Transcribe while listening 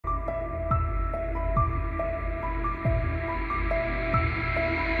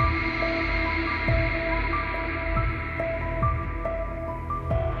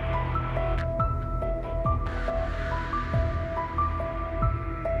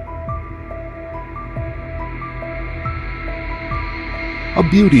a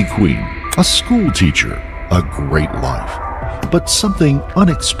beauty queen, a school teacher, a great life. But something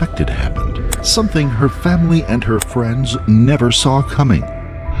unexpected happened, something her family and her friends never saw coming.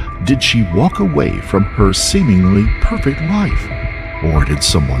 Did she walk away from her seemingly perfect life? Or did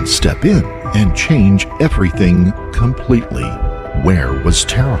someone step in and change everything completely? Where was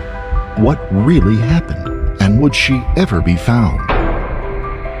Tara? What really happened? And would she ever be found?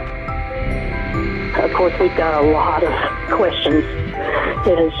 Of course, we've got a lot of questions.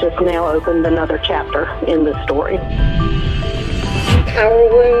 It has just now opened another chapter in the story. Our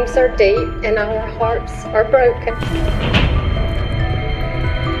wounds are deep and our hearts are broken.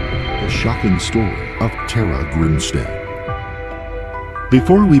 The shocking story of Tara Grinstead.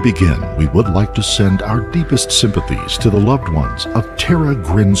 Before we begin, we would like to send our deepest sympathies to the loved ones of Tara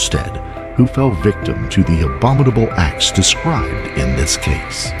Grinstead, who fell victim to the abominable acts described in this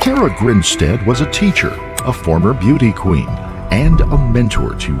case. Tara Grinstead was a teacher, a former beauty queen, and a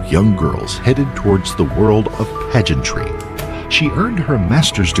mentor to young girls headed towards the world of pageantry. She earned her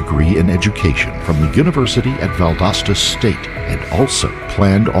master's degree in education from the University at Valdosta State and also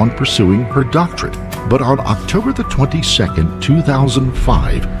planned on pursuing her doctorate. But on October the 22nd,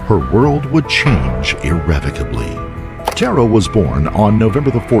 2005, her world would change irrevocably. Tara was born on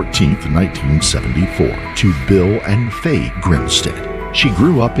November the 14th, 1974, to Bill and Faye Grinstead. She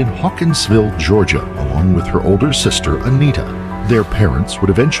grew up in Hawkinsville, Georgia, along with her older sister, Anita. Their parents would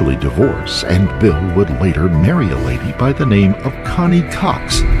eventually divorce, and Bill would later marry a lady by the name of Connie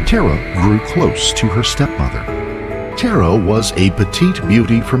Cox. Tara grew close to her stepmother. Tara was a petite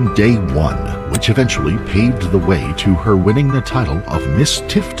beauty from day one, which eventually paved the way to her winning the title of Miss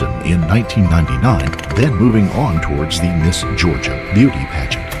Tifton in 1999, then moving on towards the Miss Georgia beauty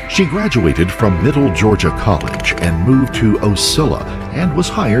pageant. She graduated from Middle Georgia College and moved to Ocilla and was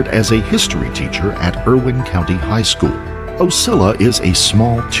hired as a history teacher at Irwin County High School. Ocilla is a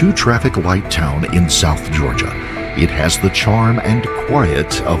small two-traffic light town in South Georgia. It has the charm and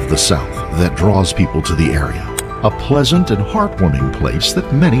quiet of the South that draws people to the area. A pleasant and heartwarming place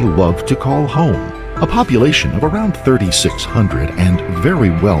that many love to call home. A population of around 3,600 and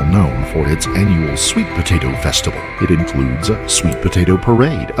very well known for its annual Sweet Potato Festival. It includes a sweet potato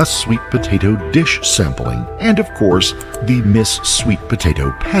parade, a sweet potato dish sampling, and of course, the Miss Sweet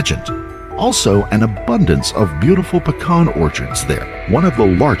Potato pageant. Also, an abundance of beautiful pecan orchards there, one of the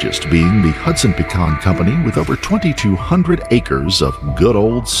largest being the Hudson Pecan Company with over 2,200 acres of good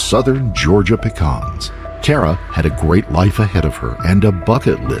old southern Georgia pecans. Tara had a great life ahead of her and a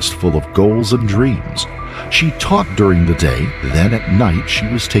bucket list full of goals and dreams. She taught during the day, then at night she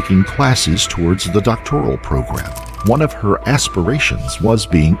was taking classes towards the doctoral program. One of her aspirations was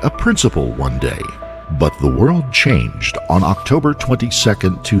being a principal one day. But the world changed on October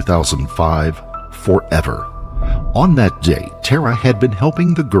 22, 2005, forever. On that day, Tara had been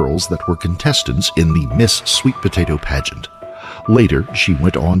helping the girls that were contestants in the Miss Sweet Potato pageant. Later, she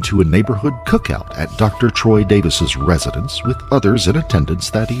went on to a neighborhood cookout at Dr. Troy Davis's residence with others in attendance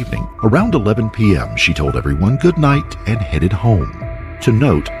that evening. Around 11 p.m., she told everyone good night and headed home. To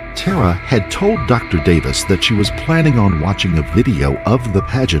note, Tara had told Dr. Davis that she was planning on watching a video of the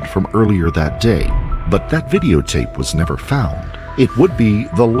pageant from earlier that day, but that videotape was never found. It would be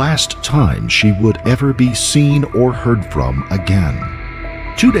the last time she would ever be seen or heard from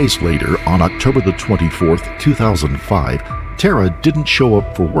again. 2 days later, on October the 24th, 2005, Tara didn't show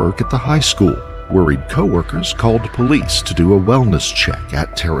up for work at the high school. Worried coworkers called police to do a wellness check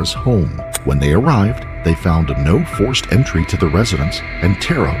at Tara's home. When they arrived, they found no forced entry to the residence, and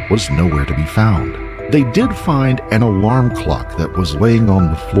Tara was nowhere to be found. They did find an alarm clock that was laying on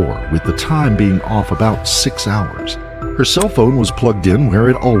the floor, with the time being off about 6 hours. Her cell phone was plugged in where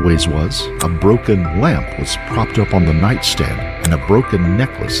it always was. A broken lamp was propped up on the nightstand, and a broken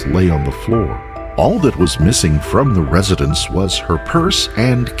necklace lay on the floor. All that was missing from the residence was her purse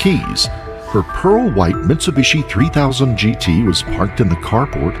and keys. Her pearl-white Mitsubishi 3000 GT was parked in the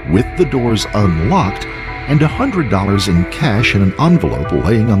carport with the doors unlocked and $100 in cash in an envelope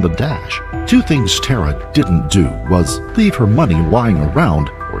laying on the dash. Two things Tara didn't do was leave her money lying around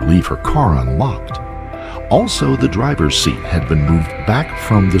or leave her car unlocked. Also, the driver's seat had been moved back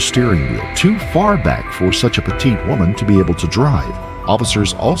from the steering wheel, too far back for such a petite woman to be able to drive.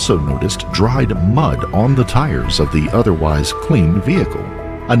 Officers also noticed dried mud on the tires of the otherwise clean vehicle.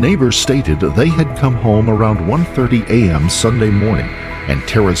 A neighbor stated they had come home around 1:30 a.m. Sunday morning, and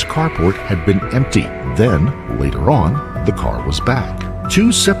Tara's carport had been empty. Then, later on, the car was back.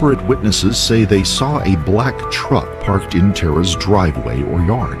 Two separate witnesses say they saw a black truck parked in Tara's driveway or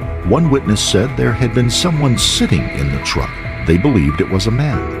yard. One witness said there had been someone sitting in the truck. They believed it was a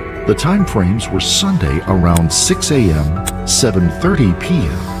man. The time frames were Sunday around 6 a.m., 7:30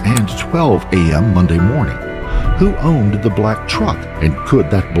 p.m., and 12 a.m. Monday morning. Who owned the black truck, and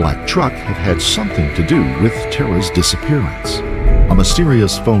could that black truck have had something to do with Tara's disappearance? A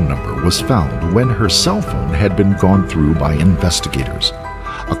mysterious phone number was found when her cell phone had been gone through by investigators.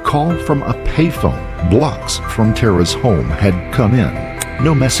 A call from a payphone blocks from Tara's home had come in.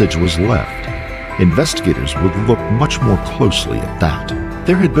 No message was left. Investigators would look much more closely at that.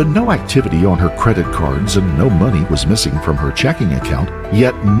 There had been no activity on her credit cards and no money was missing from her checking account,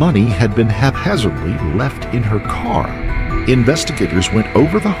 yet money had been haphazardly left in her car. Investigators went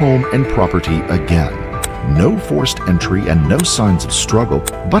over the home and property again. No forced entry and no signs of struggle,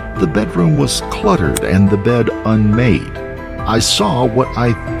 but the bedroom was cluttered and the bed unmade. I saw what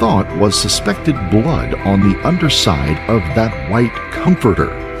I thought was suspected blood on the underside of that white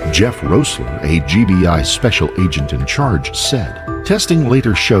comforter, Jeff Rosler, a GBI special agent in charge, said. Testing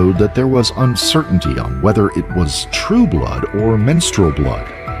later showed that there was uncertainty on whether it was true blood or menstrual blood.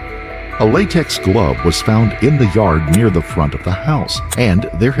 A latex glove was found in the yard near the front of the house, and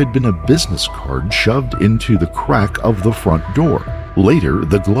there had been a business card shoved into the crack of the front door. Later,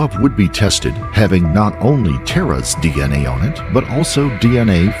 the glove would be tested, having not only Tara's DNA on it, but also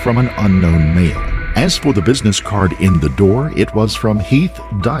DNA from an unknown male. As for the business card in the door, it was from Heath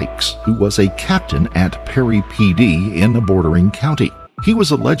Dykes, who was a captain at Perry PD in a bordering county. He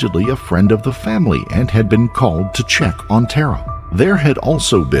was allegedly a friend of the family and had been called to check on Tara. There had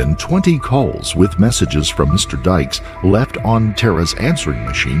also been 20 calls with messages from Mr. Dykes left on Tara's answering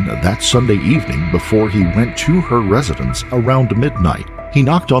machine that Sunday evening before he went to her residence around midnight. He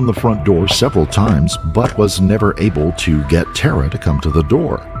knocked on the front door several times but was never able to get Tara to come to the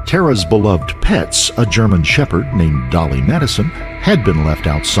door. Tara's beloved pets, a German shepherd named Dolly Madison, had been left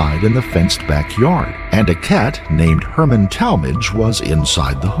outside in the fenced backyard, and a cat named Herman Talmadge was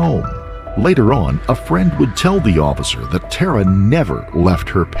inside the home. Later on, a friend would tell the officer that Tara never left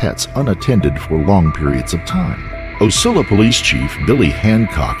her pets unattended for long periods of time. Ocilla Police Chief Billy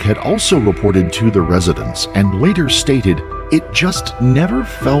Hancock had also reported to the residence and later stated, "It just never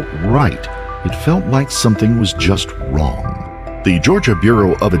felt right. It felt like something was just wrong." The Georgia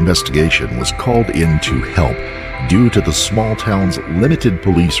Bureau of Investigation was called in to help. Due to the small town's limited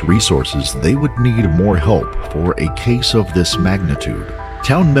police resources, they would need more help for a case of this magnitude.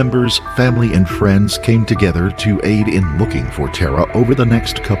 Town members, family, and friends came together to aid in looking for Tara over the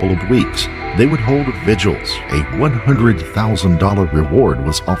next couple of weeks. They would hold vigils. A $100,000 reward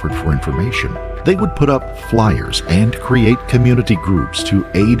was offered for information. They would put up flyers and create community groups to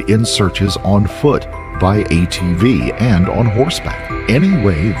aid in searches on foot, by ATV, and on horseback. Any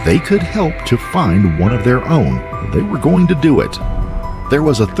way they could help to find one of their own, they were going to do it. There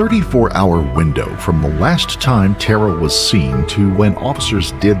was a 34-hour window from the last time Tara was seen to when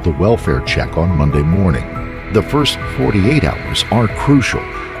officers did the welfare check on Monday morning. The first 48 hours are crucial,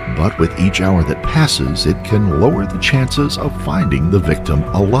 but with each hour that passes, it can lower the chances of finding the victim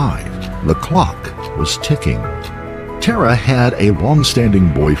alive. The clock was ticking. Tara had a long-standing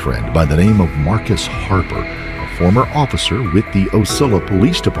boyfriend by the name of Marcus Harper, a former officer with the Ocilla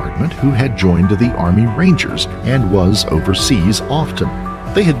Police Department who had joined the Army Rangers and was overseas often.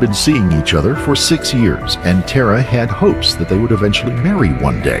 They had been seeing each other for 6 years, and Tara had hopes that they would eventually marry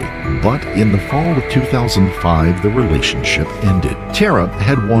one day. But in the fall of 2005, the relationship ended. Tara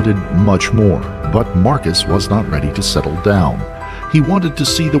had wanted much more, but Marcus was not ready to settle down. He wanted to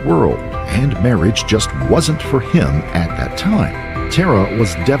see the world, and marriage just wasn't for him at that time. Tara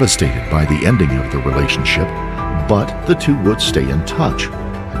was devastated by the ending of the relationship, but the two would stay in touch.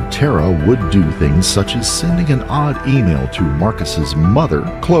 And Tara would do things such as sending an odd email to Marcus's mother,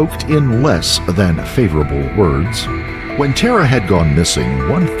 cloaked in less than favorable words. When Tara had gone missing,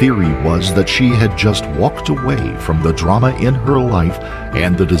 one theory was that she had just walked away from the drama in her life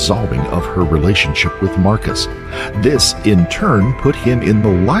and the dissolving of her relationship with Marcus. This, in turn, put him in the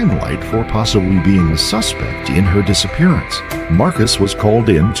limelight for possibly being a suspect in her disappearance. Marcus was called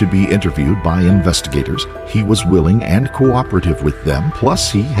in to be interviewed by investigators. He was willing and cooperative with them,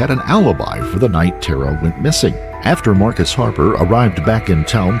 plus he had an alibi for the night Tara went missing. After Marcus Harper arrived back in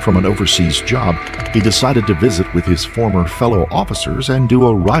town from an overseas job, he decided to visit with his former fellow officers and do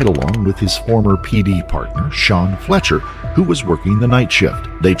a ride-along with his former PD partner, Sean Fletcher, who was working the night shift.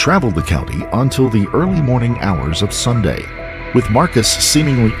 They traveled the county until the early morning hours of Sunday. With Marcus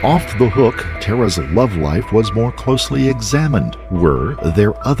seemingly off the hook, Tara's love life was more closely examined. Were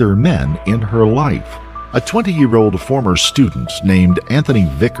there other men in her life? A 20-year-old former student named Anthony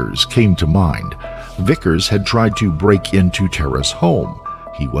Vickers came to mind. Vickers had tried to break into Tara's home.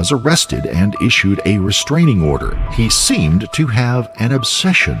 He was arrested and issued a restraining order. He seemed to have an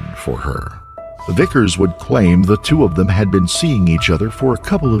obsession for her. Vickers would claim the two of them had been seeing each other for a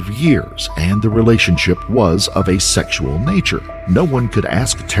couple of years, and the relationship was of a sexual nature. No one could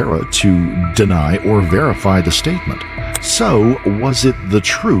ask Tara to deny or verify the statement. So, was it the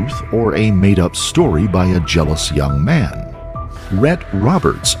truth or a made-up story by a jealous young man? Rhett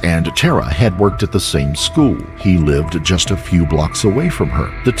Roberts and Tara had worked at the same school. He lived just a few blocks away from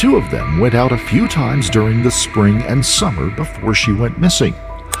her. The two of them went out a few times during the spring and summer before she went missing.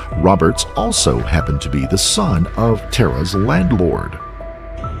 Roberts also happened to be the son of Tara's landlord.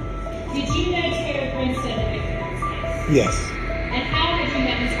 Did you know Tara Grinstead at Victor Grinstead? Yes. And how did you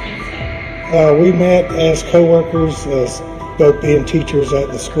met Ms. Grinstead? We met as co-workers, as both being teachers at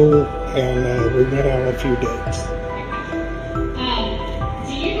the school, and we went out on a few dates.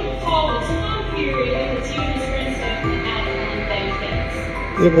 Do you recall the time period in which you and Ms. Grinstead went out on those dates?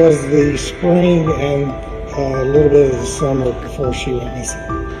 It was the spring and a little bit of the summer before she went missing.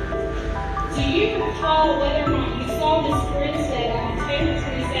 Do you recall whether or not you saw Ms. Grinstead on October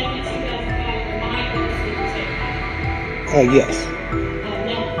 22nd, 2005, the night of the sleep tape? Yes.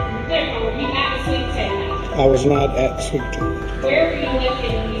 Now, therefore, were you at the sleep tape? I was not at the sweet table. Where were you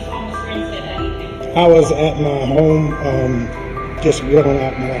located when you saw Ms. Grinstead that evening? I was at my home, just grilling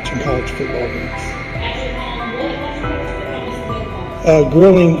out and watching college football games. At your home, what college football was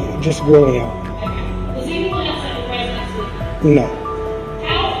Grilling, just grilling out. Okay. Was anyone else at the residence with you? No.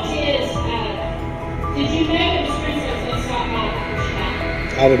 Did you know that Ms. Grinstead was going to stop by before she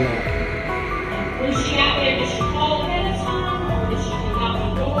died? I did not. When she got there, did she call ahead of time, or did she knock on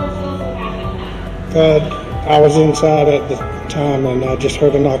the door? Tell us what happened that? I was inside at the time, and I just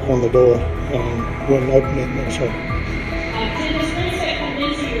heard a knock on the door, and went and opened it, and it was her. Did Ms. Grinstead come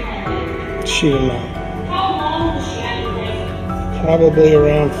into your home? She did not. How long was she at your residence? Probably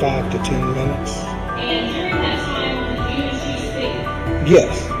around 5 to 10 minutes. And during that time, did you and she speak?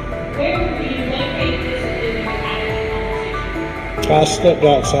 Yes. Where were you located physically when you had that conversation? I stepped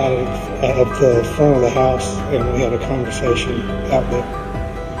outside of the front of the house, and we had a conversation out there.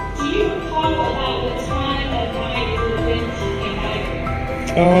 Do you recall about what time of night it would have been when she came back?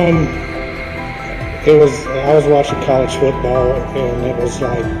 I was watching college football, and it was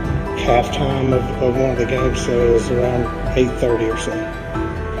like halftime of one of the games, so it was around 8:30 or so.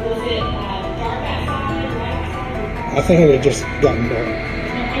 Was it dark outside, light outside? I think it had just gotten dark.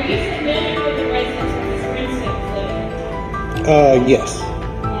 Are you familiar with the residence where Ms. Grinstead lived? Yes.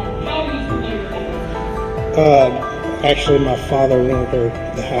 How are you familiar with that? Actually, my father rented her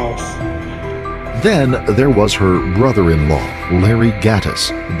the house. Then there was her brother-in-law, Larry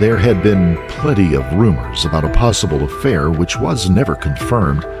Gattis. There had been plenty of rumors about a possible affair which was never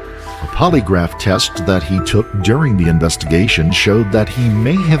confirmed. A polygraph test that he took during the investigation showed that he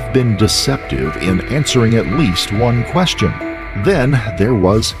may have been deceptive in answering at least one question. Then there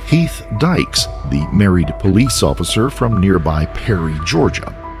was Heath Dykes, the married police officer from nearby Perry,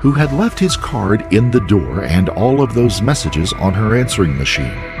 Georgia, who had left his card in the door and all of those messages on her answering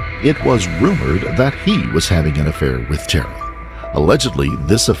machine. It was rumored that he was having an affair with Tara. Allegedly,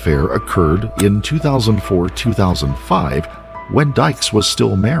 this affair occurred in 2004-2005 when Dykes was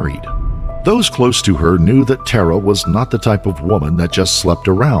still married. Those close to her knew that Tara was not the type of woman that just slept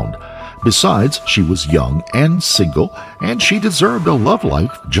around. Besides, she was young and single, and she deserved a love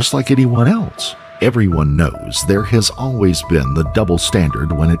life just like anyone else. Everyone knows there has always been the double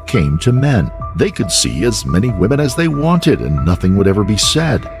standard when it came to men. They could see as many women as they wanted and nothing would ever be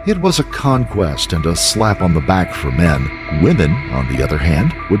said. It was a conquest and a slap on the back for men. Women, on the other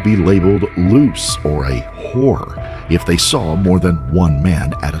hand, would be labeled loose or a whore if they saw more than one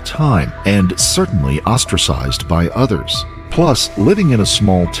man at a time, and certainly ostracized by others. Plus, living in a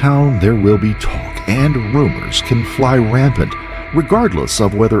small town, there will be talk, and rumors can fly rampant, regardless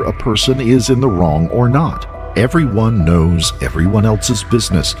of whether a person is in the wrong or not. Everyone knows everyone else's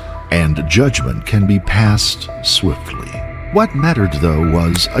business, and judgment can be passed swiftly. What mattered, though,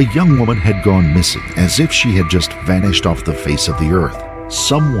 was a young woman had gone missing, as if she had just vanished off the face of the earth.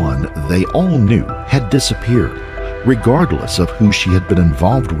 Someone they all knew had disappeared. Regardless of who she had been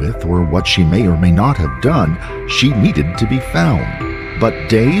involved with or what she may or may not have done, she needed to be found. But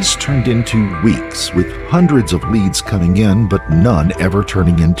days turned into weeks, with hundreds of leads coming in, but none ever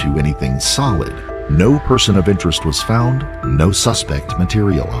turning into anything solid. No person of interest was found, no suspect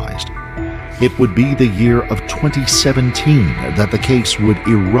materialized. It would be the year of 2017 that the case would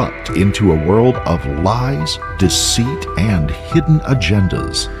erupt into a world of lies, deceit, and hidden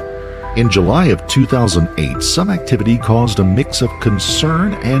agendas. In July of 2008, some activity caused a mix of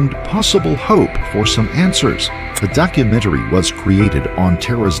concern and possible hope for some answers. A documentary was created on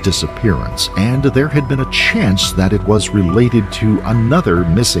Tara's disappearance, and there had been a chance that it was related to another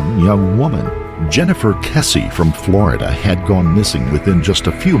missing young woman. Jennifer Kessie from Florida had gone missing within just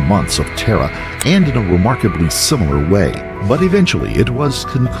a few months of Tara, and in a remarkably similar way. But eventually it was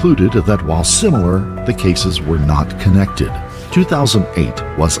concluded that while similar, the cases were not connected.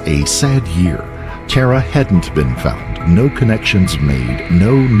 2008 was a sad year. Tara hadn't been found, no connections made,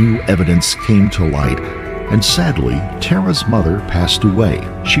 no new evidence came to light, and sadly, Tara's mother passed away.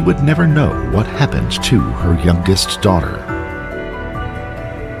 She would never know what happened to her youngest daughter.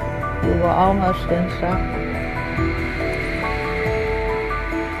 You were almost insufferable.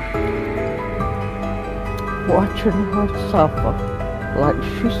 Watching her suffer like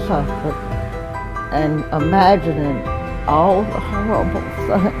she suffered and imagining all the horrible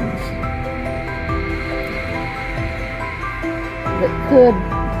things that could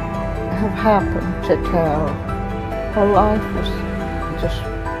have happened to Tara. Her life was just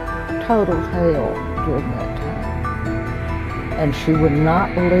total hell during that time. And she would not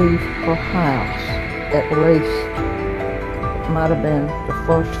leave her house, at least it might have been the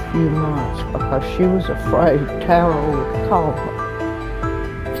first few months, because she was afraid Tara would call her.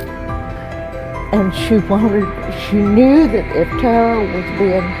 And she knew that if Tara was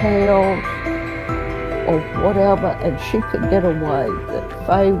being held or whatever, and she could get away, that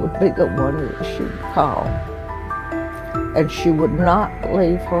Faye would be the one that she would call. And she would not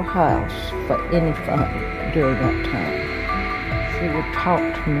leave her house for anything during that time. She would talk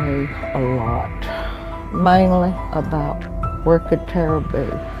to me a lot, mainly about where could Tara be,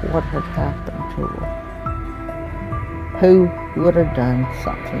 what had happened to her, who would have done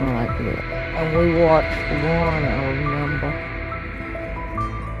something like this. And we watched one, I remember,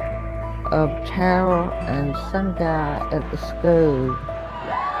 of Tara and some guy at the school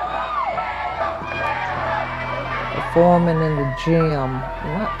performing in the gym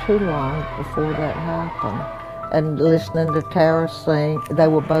not too long before that happened, and listening to Tara sing. They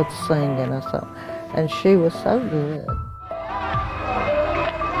were both singing or something, and she was so good.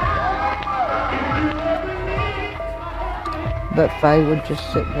 But Faye would just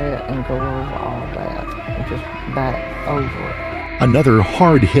sit there and go over all that, and just back over it. Another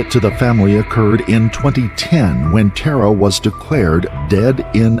hard hit to the family occurred in 2010 when Tara was declared dead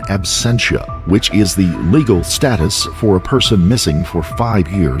in absentia, which is the legal status for a person missing for 5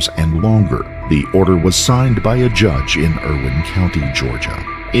 years and longer. The order was signed by a judge in Irwin County, Georgia.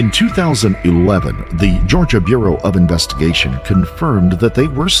 In 2011, the Georgia Bureau of Investigation confirmed that they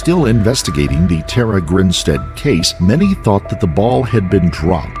were still investigating the Tara Grinstead case. Many thought that the ball had been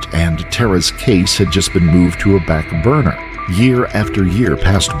dropped and Tara's case had just been moved to a back burner. Year after year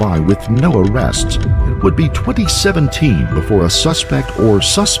passed by with no arrests. It would be 2017 before a suspect or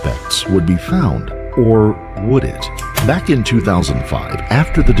suspects would be found. Or would it? Back in 2005,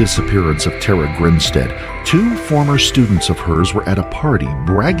 after the disappearance of Tara Grinstead, 2 former students of hers were at a party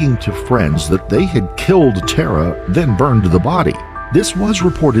bragging to friends that they had killed Tara, then burned the body. This was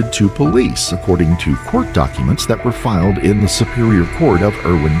reported to police, according to court documents that were filed in the Superior Court of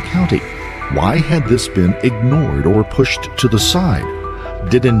Irwin County. Why had this been ignored or pushed to the side?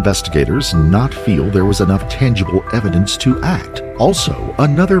 Did investigators not feel there was enough tangible evidence to act? Also,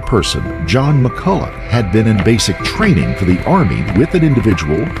 another person, John McCullough, had been in basic training for the Army with an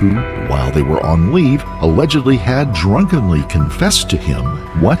individual who, while they were on leave, allegedly had drunkenly confessed to him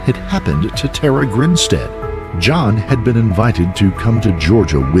what had happened to Tara Grinstead. John had been invited to come to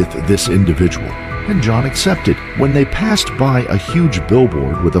Georgia with this individual, and John accepted. When they passed by a huge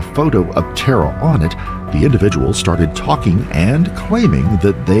billboard with a photo of Tara on it, the individual started talking and claiming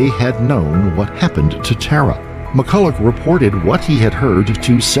that they had known what happened to Tara. McCullough reported what he had heard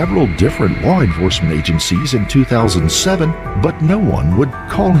to several different law enforcement agencies in 2007, but no one would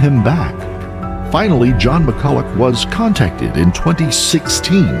call him back. Finally, John McCullough was contacted in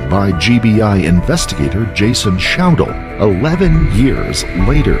 2016 by GBI investigator Jason Schaudel, 11 years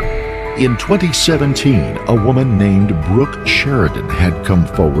later. In 2017, a woman named Brooke Sheridan had come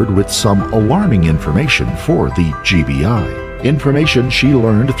forward with some alarming information for the GBI. Information she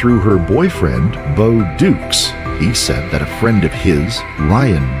learned through her boyfriend, Bo Dukes. He said that a friend of his,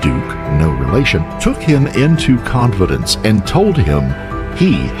 Ryan Duke, no relation, took him into confidence and told him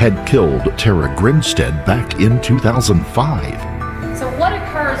he had killed Tara Grinstead back in 2005. So what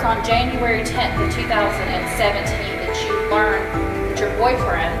occurs on January 10th of 2017 that you learned that your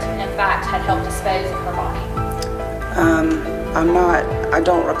boyfriend, in fact, had helped dispose of her body? I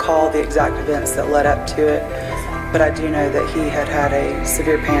don't recall the exact events that led up to it, but I do know that he had had a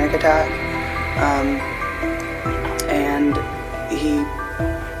severe panic attack, and he,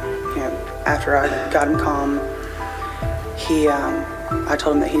 after I got him calm, I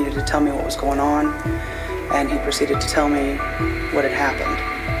told him that he needed to tell me what was going on, and he proceeded to tell me what had happened.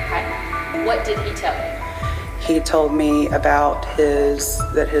 Okay. What did he tell you? He told me about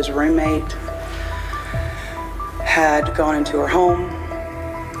that his roommate had gone into her home,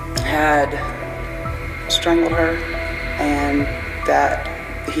 had strangled her, and that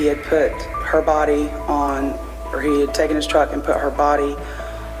he had put her body on, or he had taken his truck and put her body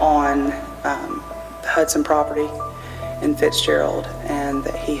on the Hudson property in Fitzgerald, and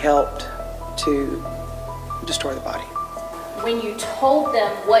that he helped to destroy the body. When you told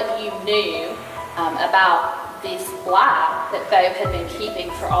them what you knew about this lie that Bo had been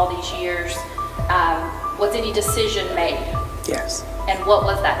keeping for all these years, was any decision made? Yes. And what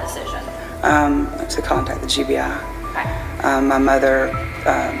was that decision? To contact the GBI. Okay. My mother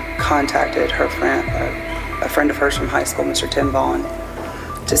contacted her friend, a friend of hers from high school, Mr. Tim Vaughn,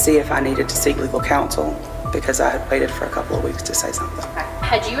 to see if I needed to seek legal counsel, because I had waited for a couple of weeks to say something. Okay.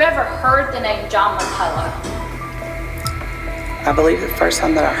 Had you ever heard the name John McCullough? I believe the first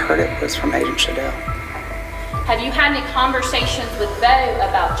time that I heard it was from Agent Shadell. Have you had any conversations with Bo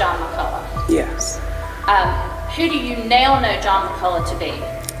about John McCullough? Yes. Who do you now know John McCullough to be?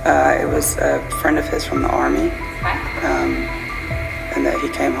 It was a friend of his from the Army, Okay. and that he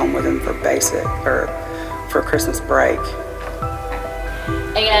came home with him for Christmas break.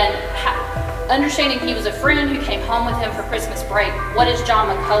 And understanding he was a friend who came home with him for Christmas break, what is John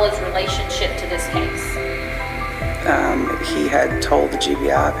McCullough's relationship to this case? He had told the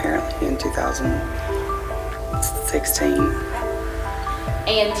GBI apparently in 2016.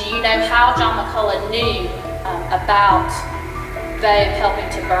 And do you know how John McCullough knew about Bo helping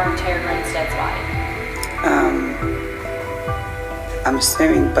to burn Tara Grinstead's body? I'm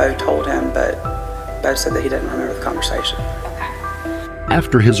assuming Bo told him, but Bo said that he didn't remember the conversation. Okay.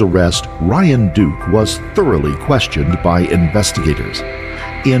 After his arrest, Ryan Duke was thoroughly questioned by investigators.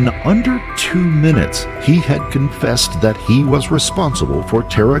 In under 2 minutes, he had confessed that he was responsible for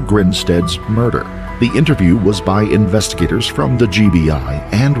Tara Grinstead's murder. The interview was by investigators from the GBI,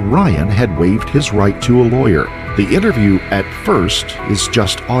 and Ryan had waived his right to a lawyer. The interview at first is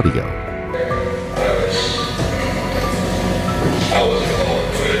just audio. I was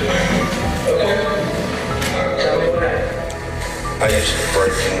involved with it, man. I used to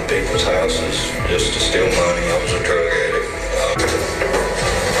break into people's houses just to steal money. I was a drug addict.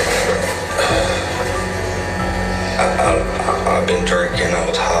 I've been drinking, I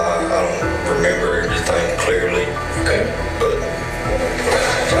was high, I don't remember everything clearly, but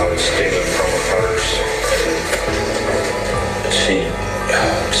I was stealing from a purse, and she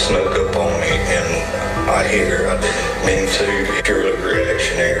snuck up on me, and I hit her. I didn't mean to, purely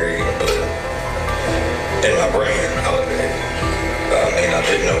reactionary, but in my brain, I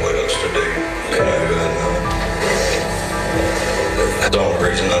didn't know what else to do, That's the only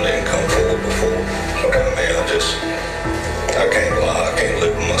reason I didn't come forward before. I can't lie, I can't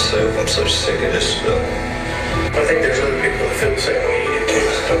live with myself. I'm so sick of this stuff. I think there's other people that feel the same way you do,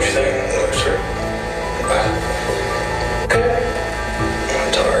 don't you think? No, sir. I'm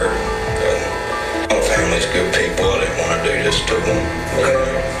tired. My family's good people. I didn't want to do this to them.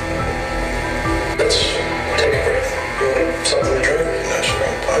 Let's take a breath. You want something to drink? No, sir,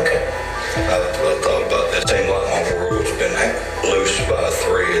 I'm fine. Okay. I thought about this. It seemed like my world's been loose by a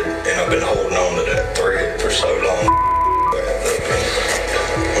thread, and I've been holding on to that thread for so long. But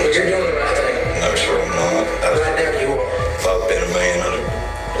you're doing the right thing. No, sir, I'm not. Right now you are. If I'd been a man,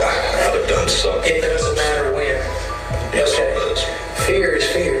 I'd have done something. It doesn't matter when. Yes, Okay. it does. Fear is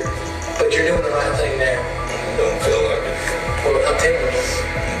fear, but you're doing the right thing now. Don't feel like it. Well, I'm telling you,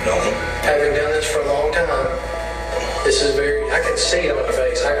 Don't. having done this for a long time, this is I can see it on your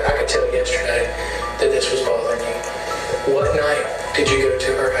face. I could tell yesterday that this was bothering you. What night did you go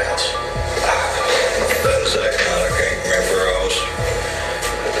to her house? That exact night, I can't remember. I was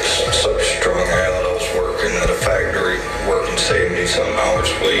so strung out. I was working at a factory, working 70-something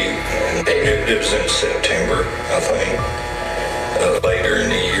hours a week. And it was in September, I think. Later in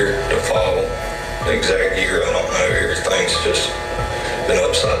the year, the fall. The exact year, I don't know. Everything's just been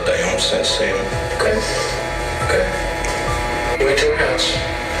upside down since then. Okay. You went to her house.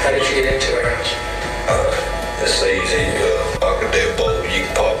 How did you get into her house? It's easy. Like a deadbolt, you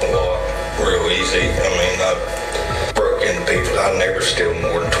can pop a lock real easy. I broke into people. I never steal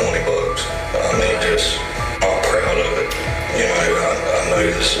more than $20. Just not proud of it. I know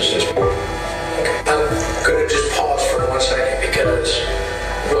this is just work. I'm going to just pause for 1 second, because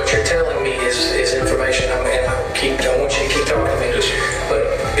what you're telling me is information, and I'll keep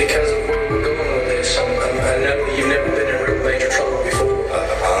because of where we're going with this, I know that you've never been in real major trouble before.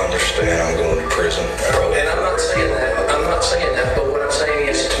 I understand I'm going to prison. And I'm not saying that, but what I'm saying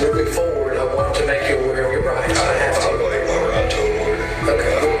is, moving forward, I want to make you aware of your rights. I have to. I believe my right to a lawyer.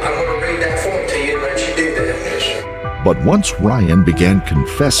 Okay, well, I'm going to read that form to you and let you do that. Yes, sir. But once Ryan began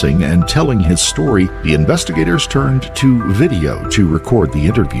confessing and telling his story, the investigators turned to video to record the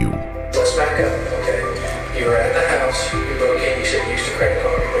interview. Let's back up, okay? You were at the house, you broke in, you said you used a credit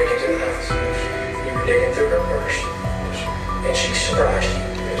card to break into the house. You were digging through her purse, and she surprised you.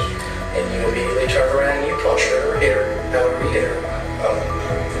 And you immediately turned around and you punched her or hit her, however you hit her.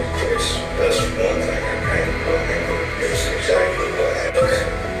 That's one thing I can't remember. It's exactly what happened. Okay.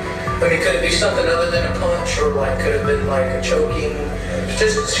 I mean, could it be something other than a punch, or like could have been like a choking,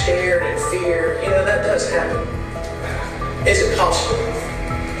 just scared and fear? You know, that does happen. Is it possible?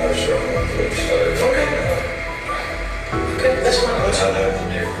 I sure don't believe so. Okay. Okay, that's fine. I know the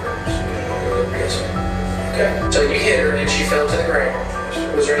difference. Yes, sir. Okay. So you hit her and she fell to the ground.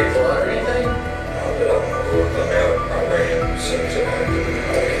 Was there any blood or anything? I ran as soon as it happened.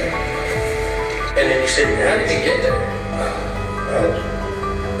 Okay. And then you said, how did you get there?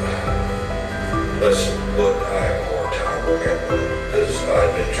 That's what I have a hard time remembering, because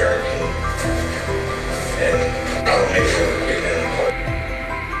I've been drinking, and I don't even get in the car.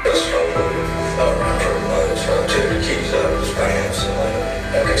 That's all I did. So I took the keys out of his pants and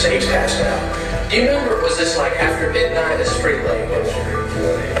left. Okay, so he was passed out. Do you remember, was this like after midnight? This is pretty late, wasn't it?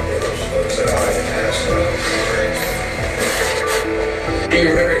 Do you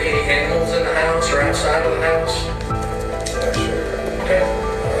remember any animals in the house or outside of the house? Not sure. Okay.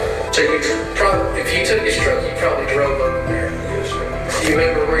 So you probably, if you took his truck, you probably drove over there. Yes, sir. Do you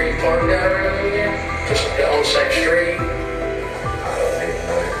remember where you parked out around again? Just on the same street? I don't even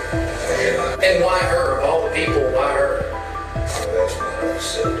know. And why her? Of all the people, why her? That's what I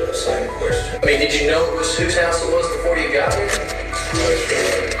said, the same question. I mean, did you know it was whose house it was before you got here?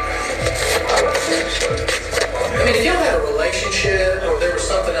 I don't think so. I mean, if y'all had a relationship or there was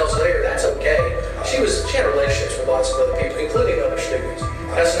something else there, that's okay. She had relationships with lots of other people, including other students.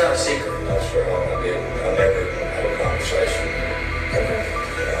 That's not a secret. That's right. I never had a conversation. Okay.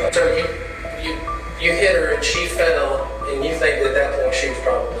 So you hit her and she fell, and you think that at that point she was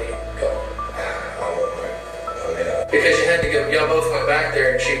probably gone. I don't know. Because you had to go, y'all both went back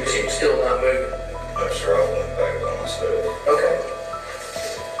there and she was still not moving. That's right. I went back by myself. Okay.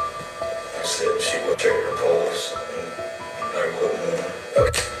 I said she would check her pulse, and they wouldn't.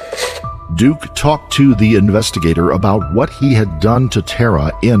 Okay. Duke talked to the investigator about what he had done to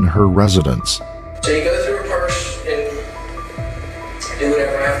Tara in her residence. So you go through her purse and do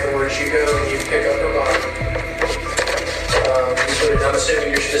whatever afterwards. You go and you pick up her body. You put it, I'm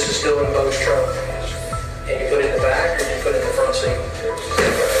assuming this is still in Bo's truck. And you put it in the back or you put it in the front seat?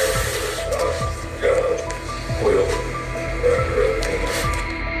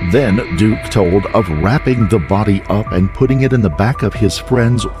 Then Duke told of wrapping the body up and putting it in the back of his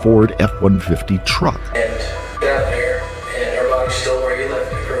friend's Ford F-150 truck. And got there, and her body's still where you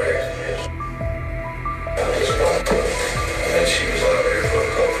left it, correct? Yes. And she was out there for a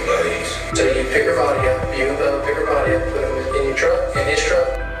couple of days. So you pick her body up, pick her body up, put it in your truck, in his truck.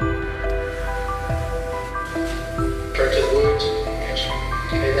 Turn to the woods.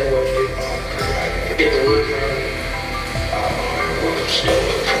 Okay, then what do you do? Get the wood from.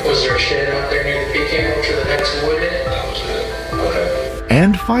 Was there a shed out there near the pecan orchard that had some wood in it? That was it. Okay.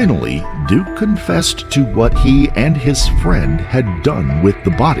 And finally, Duke confessed to what he and his friend had done with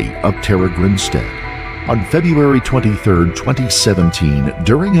the body of Tara Grinstead. On February 23, 2017,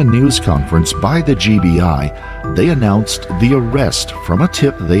 during a news conference by the GBI, they announced the arrest from a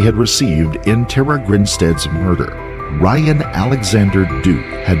tip they had received in Tara Grinstead's murder. Ryan Alexander Duke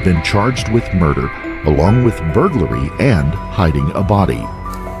had been charged with murder, along with burglary and hiding a body.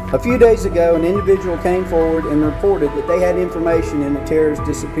 A few days ago, an individual came forward and reported that they had information into Tara's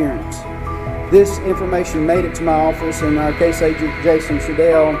disappearance. This information made it to my office, and our case agent, Jason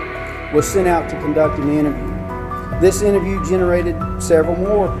Shadell, was sent out to conduct an interview. This interview generated several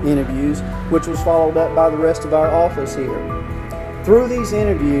more interviews, which was followed up by the rest of our office here. Through these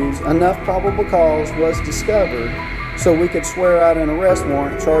interviews, enough probable cause was discovered so we could swear out an arrest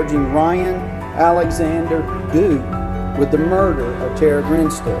warrant charging Ryan Alexander Duke with the murder of Tara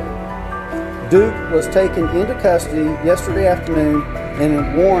Grinstead. Duke was taken into custody yesterday afternoon, and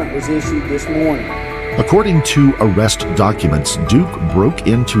a warrant was issued this morning. According to arrest documents, Duke broke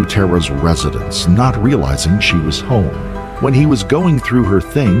into Tara's residence, not realizing she was home. When he was going through her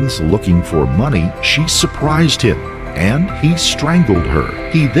things looking for money, she surprised him. and he strangled her.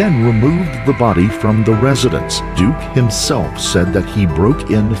 He then removed the body from the residence. Duke himself said that he broke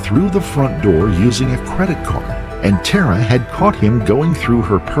in through the front door using a credit card, and Tara had caught him going through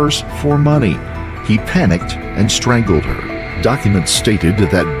her purse for money. He panicked and strangled her. Documents stated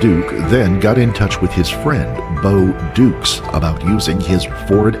that Duke then got in touch with his friend, Bo Dukes, about using his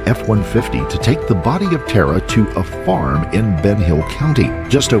Ford F-150 to take the body of Tara to a farm in Ben Hill County,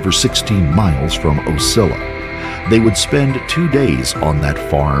 just over 16 miles from Ocilla. They would spend 2 days on that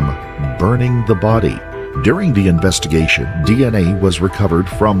farm, burning the body. During the investigation, DNA was recovered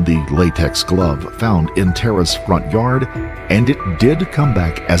from the latex glove found in Tara's front yard, and it did come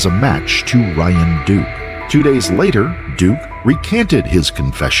back as a match to Ryan Duke. 2 days later, Duke recanted his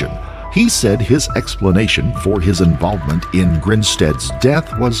confession. He said his explanation for his involvement in Grinstead's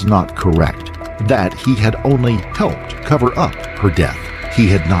death was not correct, that he had only helped cover up her death. He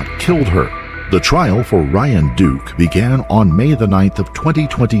had not killed her. The trial for Ryan Duke began on May the 9th of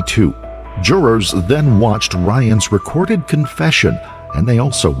 2022. Jurors then watched Ryan's recorded confession, and they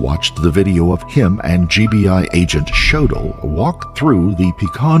also watched the video of him and GBI agent Shodel walk through the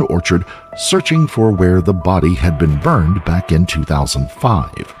pecan orchard searching for where the body had been burned back in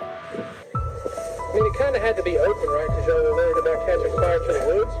 2005. I mean, it kind of had to be open, right? Because y'all were worried about catching fire to the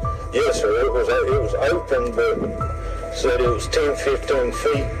woods? Yes, sir. It was open, but said it was 10, 15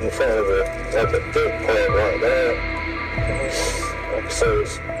 feet in front of the thick part right there. Like I said,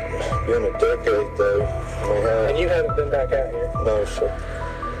 it's been a decade, though. And you haven't been back out here? No, sir.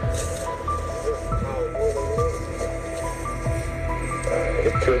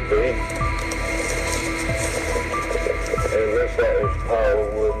 It could be. It looks like there's a pile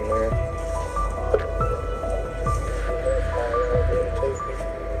of wood in there.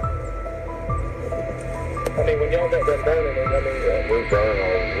 I mean, when y'all got done burning it, We burn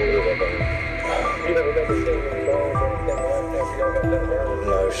all the wood, I mean. You don't remember seeing any bones or anything like that after y'all got done burning?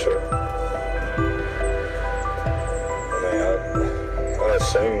 No, sir. I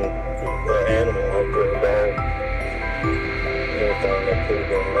assume the animal had put a dog, anything that could have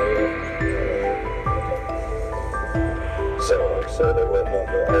been there. So, like I said, there wasn't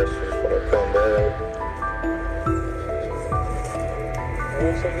nothing but ulcers when it come back.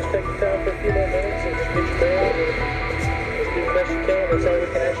 Well, so just take your time for a few more minutes and just get your bed and just do the best you can. That's all we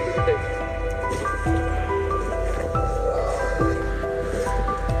can ask you to do.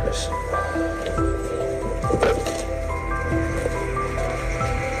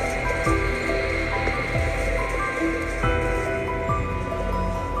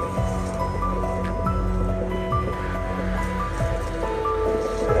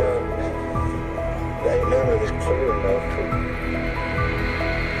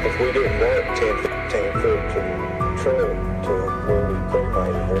 If we didn't walk 10, 15 foot to the truck to where we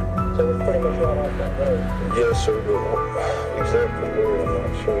cremated her. So it's pretty much right off that road? Yes, sir, but exactly where, I'm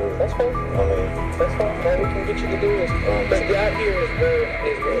not sure. That's fine. I mean, that's fine. All we can get you to do is, but out here is where it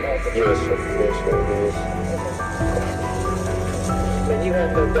happened. Yes, sir. Yes, sir, it is. And you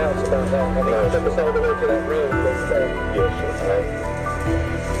have no doubts about that. I mean, you took us all the way to that road. Yes, sir.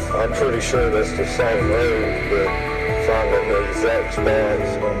 I'm pretty sure that's the same road, but finding the exact spot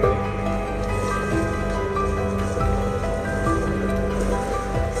is going to be.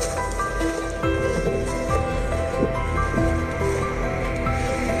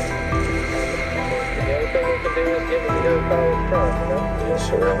 The only thing we can do is give it a go follow the truck, you know? Yes,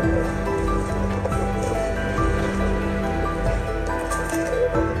 sir.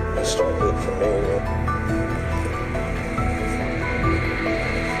 It's starting to look familiar.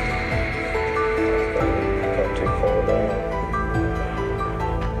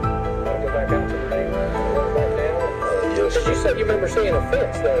 But you said you remember seeing a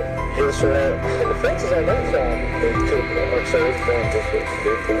fence, though. Yes, sir. And the fence is on that side. It could, like I said, it's going just looks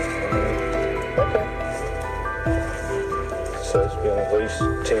different. Okay. So it's been at least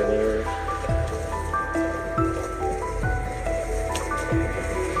 10 years.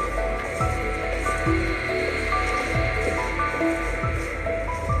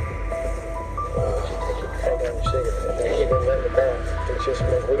 Hold on your cigarette. Keep it in the back. It's just me.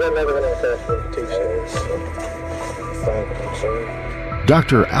 We got another one else after the 2 cigarettes.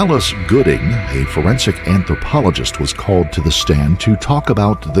 Dr. Alice Gooding, a forensic anthropologist, was called to the stand to talk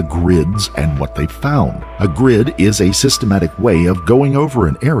about the grids and what they found. A grid is a systematic way of going over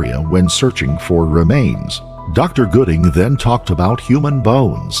an area when searching for remains. Dr. Gooding then talked about human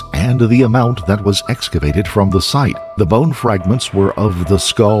bones and the amount that was excavated from the site. The bone fragments were of the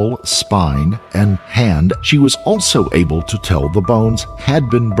skull, spine, and hand. She was also able to tell the bones had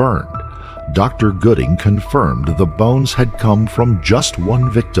been burned. Dr. Gooding confirmed the bones had come from just one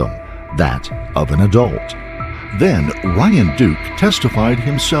victim, that of an adult. Then Ryan Duke testified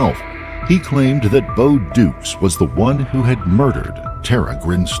himself. He claimed that Bo Dukes was the one who had murdered Tara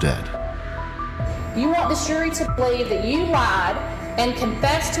Grinstead. You want the jury to believe that you lied and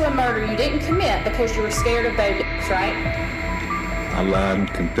confessed to a murder you didn't commit because you were scared of Bo Dukes, right? I lied and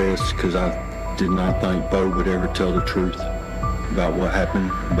confessed because I did not think Bo would ever tell the truth about what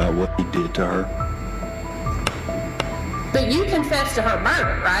happened, about what he did to her. But you confessed to her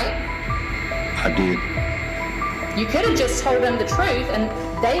murder, right? I did. You could have just told them the truth and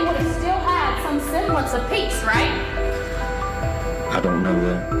they would have still had some semblance of peace, right? I don't know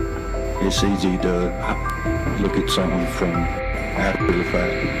that. It's easy to look at something from after the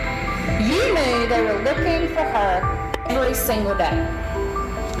fact. You knew they were looking for her every single day.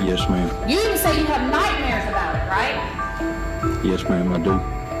 Yes, ma'am. You even say you have nightmares about it, right? Yes, ma'am, I do.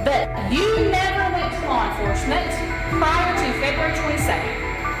 But you never went to law enforcement prior to February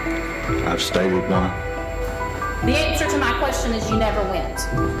 22nd. I've stated why. The answer to my question is you never went.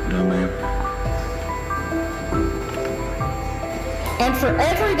 No, ma'am. And for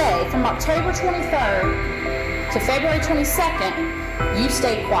every day from October 23rd to February 22nd, you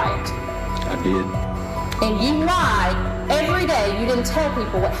stayed quiet. I did. And you lied every day. You didn't tell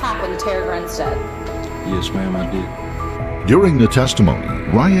people what happened to Tara Grinstead. Yes, ma'am, I did. During the testimony,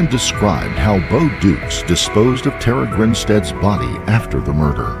 Ryan described how Bo Dukes disposed of Tara Grinstead's body after the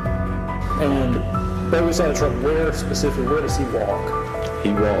murder. And Bo was out of truck. Where specifically? Where does he walk?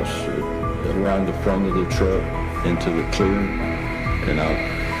 He walks around the front of the truck into the clearing, and I'll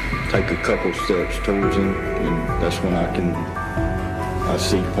take a couple steps towards him, and that's when I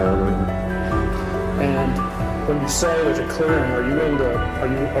see part of him. And when you say there's a clearing, are you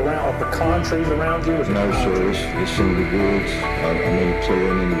around the pecan trees around you? No, sir. It's in the woods. I'm in a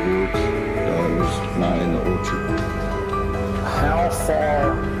clearing in the woods. It was not in the orchard. How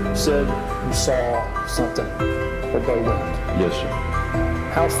far, you said you saw something where Bo went? Yes, sir.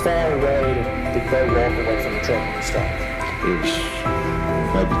 How far away did Bo walk away from the truck when he stopped? It was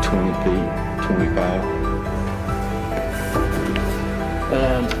maybe 20 feet, 25.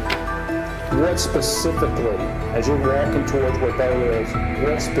 And what specifically, as you're walking towards where Bo is,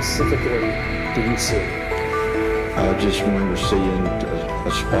 what specifically do you see? I just remember seeing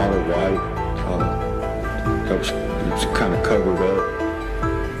a spot of white. It was kind of covered up.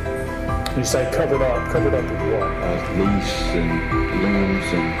 You say covered up with what? Leaves and limbs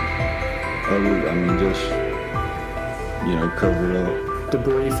and other, just, covered up.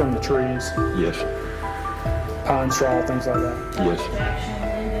 Debris from the trees? Yes. Pine straw, things like that? Yes.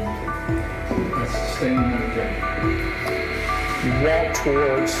 You walk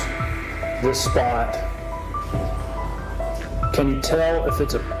towards this spot. Can you tell if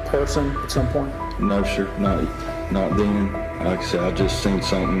it's a person at some point? No, sir, not then. Like I said, I just seen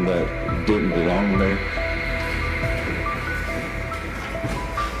something that didn't belong there.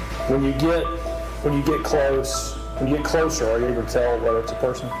 When you get closer, are you able to tell whether it's a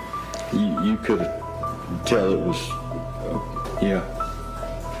person? You could tell it was, yeah.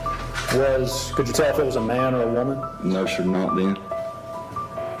 Could you tell if it was a man or a woman? No, sir, not then.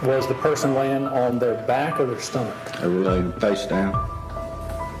 Was the person laying on their back or their stomach? They were laying face down.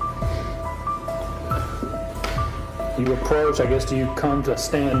 You approach, I guess, do you come to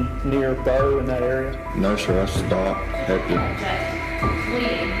stand near Bo in that area? No, sir, I stopped at the...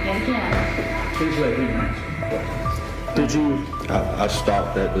 Did you? I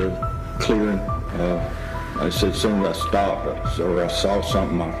stopped at the clearing. I said as soon as I stopped, or I saw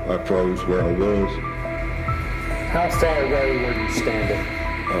something, I froze where I was. How far away were you standing?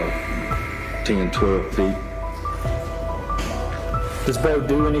 10, 12 feet. Does Bo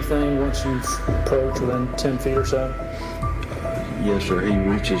do anything once you approach within 10 feet or so? Yes, sir. He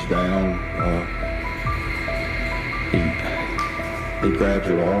reaches down. He grabs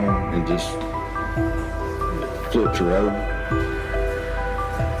her arm and just flips her over.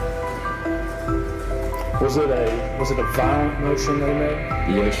 Was it a violent motion they made?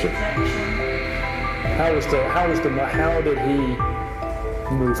 Yes, sir. How did he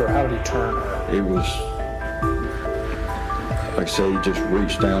move her? How did he turn her? It was, like I say, he just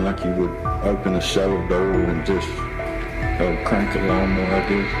reached down like you would open a cellar door and just crank a lawnmower, I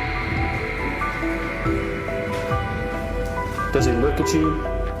guess. Does he look at you?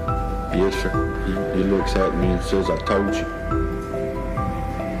 Yes, sir. He looks at me and says, "I told you."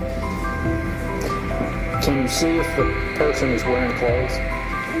 Can you see if the person is wearing clothes?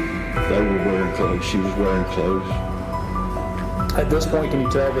 They were wearing clothes. She was wearing clothes. At this point, can you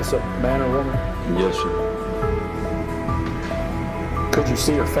tell if it's a man or woman? Yes, sir. Could you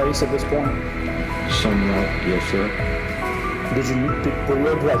see her face at this point? Somewhat, yes, sir. Were you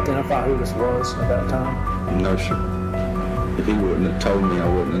able to identify who this was at that time? No, sir. If he wouldn't have told me, I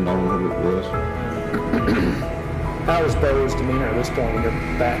wouldn't have known who it was. How was Bo's demeanor at this point when you're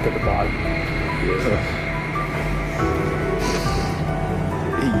back at the body? Yeah.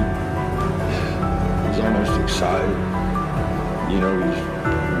 He was almost excited. You know, he was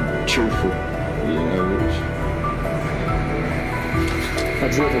cheerful. You know, it was...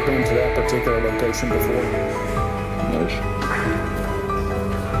 Had you ever been to that particular location before? No, sir.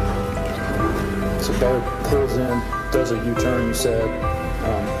 So Bo pulls in, does a U-turn, you said.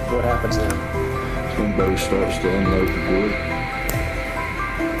 What happens then? When Bo starts to unload the wood.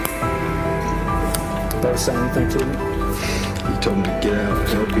 Did Bo say anything to you? He told me to get out and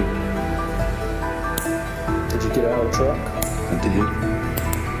help him. Did you get out of the truck? I did.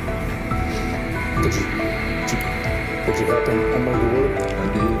 Did you help him unload the wood? I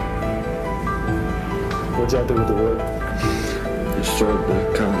did. What'd y'all do with the wood? He started to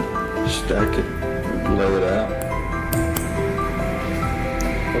kind of stack it, lay it out.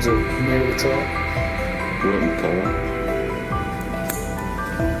 Was it near the truck? Wasn't far.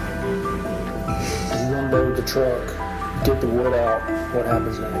 You unload the truck, get the wood out. What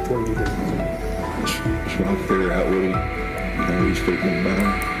happens next? What do you do? Just trying to figure out what he's thinking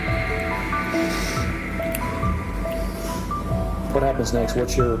about. What happens next?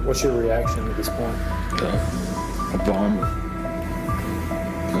 What's your reaction at this point? A vomit.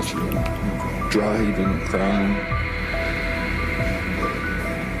 That's dry heaving and crying.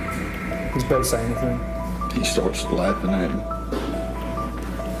 Does Bo say anything? He starts laughing at me.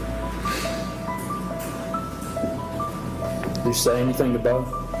 Did you say anything to Bo?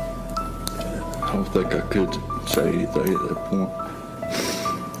 I don't think I could say anything at that point.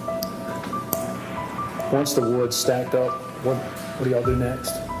 Once the wood's stacked up, what do y'all do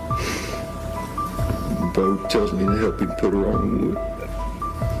next? Bo tells me to help him put her on the wood.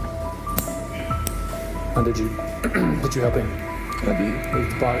 And did you help him? I did. Move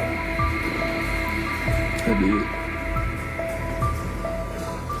the body? I did.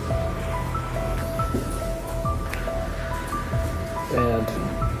 And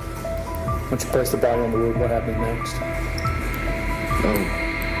once you place the body on the wood, what happened next? Oh,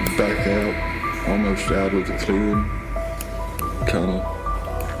 back out, almost out of the clearing. Kind of.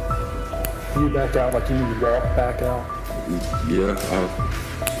 You back out like you need to walk back out? Yeah, I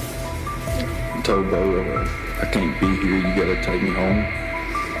told Bo, I can't be here, you gotta take me home.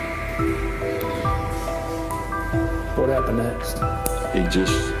 What happened next? He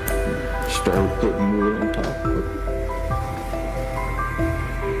just started putting wood on top of it.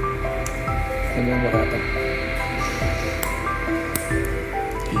 And then what happened?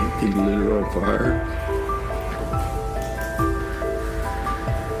 He lit her on fire.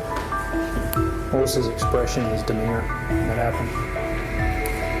 What was his expression, his demeanor? What happened?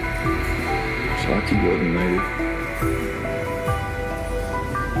 It's like he wasn't there.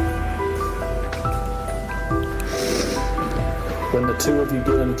 When the two of you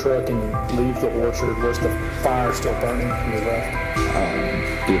get in the truck and leave the orchard, was the fire still burning from your left? I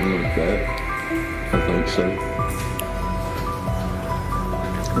didn't look back. I think so.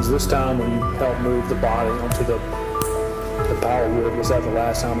 Was this time when you helped move the body onto the pile of wood, was that the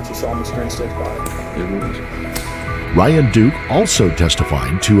last time that you saw Miss Grinstead's body? It was. Ryan Duke also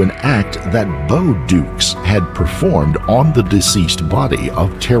testified to an act that Bo Dukes had performed on the deceased body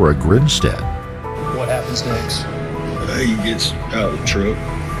of Tara Grinstead. What happens next? He gets out of the truck.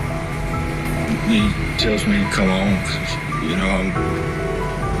 He tells me to come on, because, you know,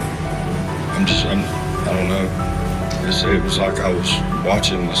 I don't know. It was like I was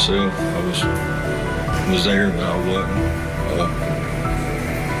watching myself. I was there, but I wasn't.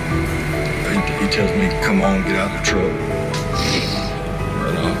 He tells me to come on, get out of the truck.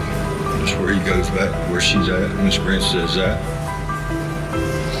 And that's where he goes back, where she's at, Miss Grinstead's at.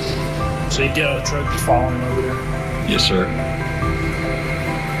 So you get out of the truck, you following him over there? Yes, sir.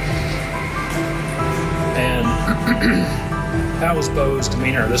 And how was Bo's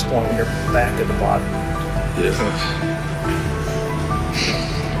demeanor at this point when you're back at the body? Yeah.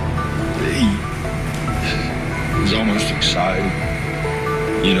 He was almost excited.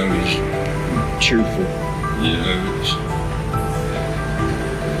 You know, he's cheerful. You know,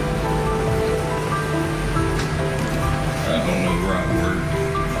 I don't know the right word.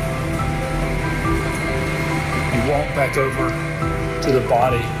 You walk back over to the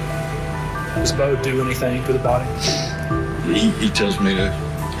body. Does Bo do anything to the body? He tells me to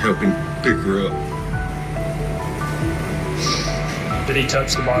help him pick her up. Did he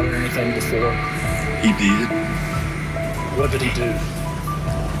touch the body or anything before? He did. What did he do?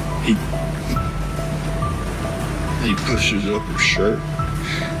 He pushes up her shirt,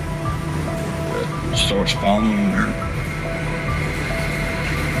 starts following her.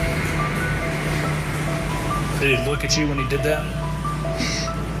 Did he look at you when he did that?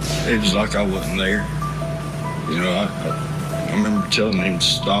 It was like I wasn't there. You know, I remember telling him to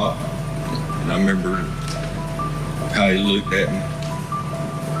stop, and I remember how he looked at me.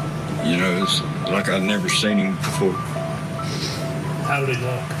 You know, it's like I'd never seen him before. How did he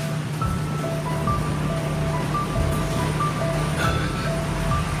look?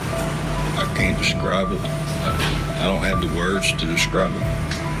 I can't describe it. I don't have the words to describe it.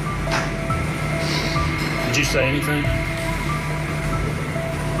 Did you say anything?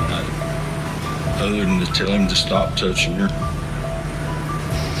 Other than to tell him to stop touching her.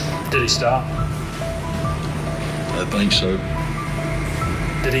 Did he stop? I think so.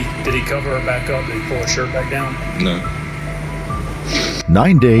 Did he cover her back up? Did he pull her shirt back down? No.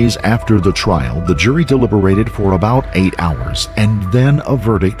 9 days after the trial, the jury deliberated for about 8 hours, and then a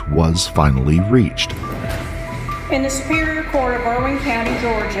verdict was finally reached. In the Superior Court of Irwin County,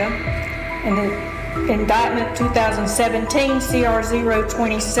 Georgia, in the indictment 2017 CR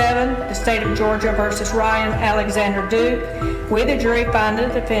 027, the state of Georgia versus Ryan Alexander Duke, with a jury finding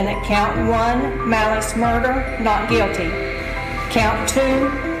the defendant count 1, malice murder, not guilty. Count 2,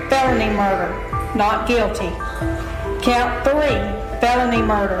 felony murder, not guilty. Count 3, felony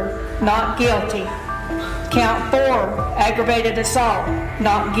murder, not guilty. Count 4, aggravated assault,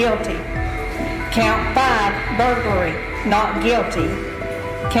 not guilty. Count 5, burglary, not guilty.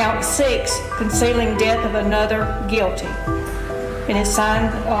 Count 6, concealing death of another, guilty. And it's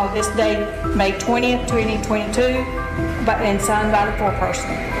signed this date, May 20th, 2022, and signed by the foreperson.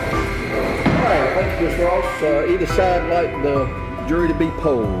 All right, thank you, Ms. Ross. Either side like the jury to be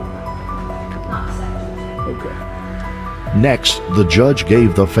polled? Okay. Next, the judge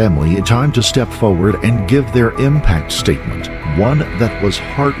gave the family time to step forward and give their impact statement. One that was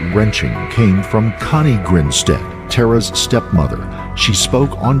heart-wrenching came from Connie Grinstead, Tara's stepmother. She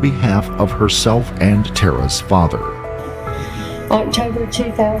spoke on behalf of herself and Tara's father. October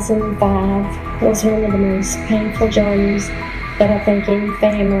 2005 was one of the most painful journeys that I think any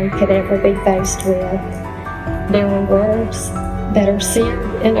family could ever be faced with. There are words that are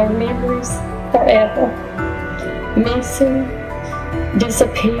seared in our memories forever. Missing,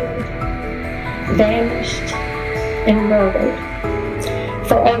 disappeared, vanished, and murdered.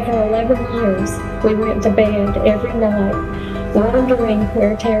 For over 11 years, we went to bed every night wondering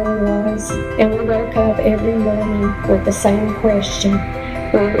where Tara was, and we woke up every morning with the same question: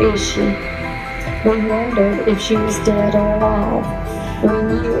 where is she? We wondered if she was dead or alive. We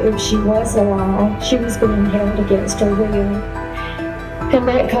knew if she was alive, she was being held against her will. And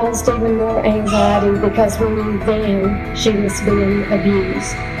that caused even more anxiety because we knew then she was being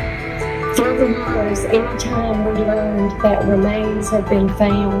abused. Through the years, any time we learned that remains had been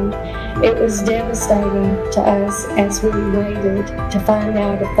found, it was devastating to us as we waited to find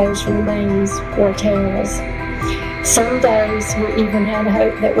out if those remains were Tara's. Some days we even had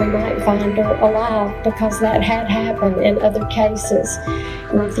hope that we might find her alive because that had happened in other cases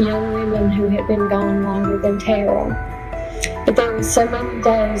with young women who had been gone longer than Tara. But there were so many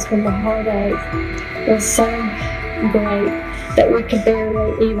days when the heartache was so great that we could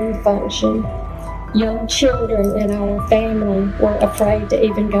barely even function. Young children in our family were afraid to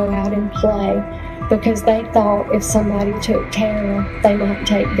even go out and play because they thought if somebody took Tara, they might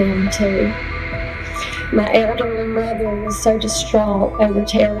take them too. My elderly mother was so distraught over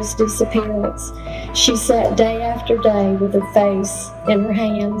Tara's disappearance. She sat day after day with her face in her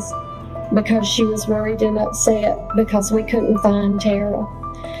hands because she was worried and upset because we couldn't find Tara.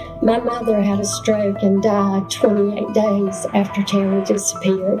 My mother had a stroke and died 28 days after Tara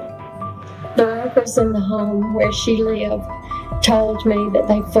disappeared. The workers in the home where she lived told me that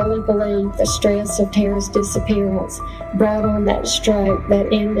they fully believed the stress of Tara's disappearance brought on that stroke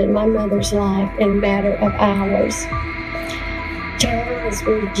that ended my mother's life in a matter of hours. Tara was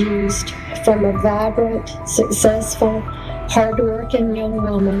reduced from a vibrant, successful, hard-working young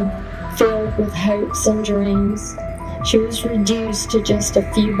woman filled with hopes and dreams. She was reduced to just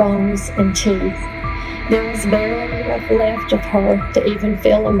a few bones and teeth. There was barely enough left of her to even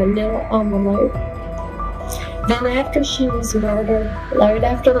fill a manila envelope. Then after she was murdered, load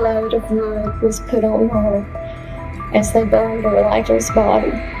after load of wood was put on her as they burned her lifeless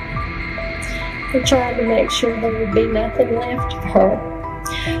body. They tried to make sure there would be nothing left of her.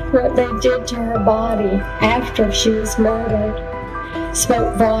 What they did to her body after she was murdered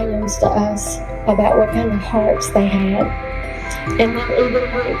spoke volumes to us about what kind of hearts they had. And then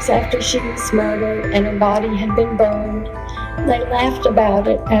even weeks after she was murdered and her body had been burned, they laughed about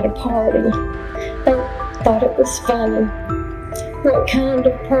it at a party. thought it was funny. What kind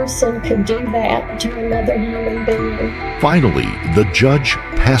of person could do that to another human being? Finally, the judge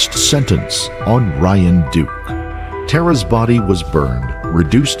passed sentence on Ryan Duke. Tara's body was burned,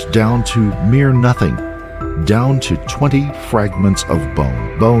 reduced down to mere nothing, down to 20 fragments of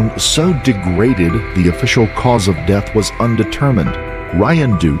bone so degraded the official cause of death was undetermined.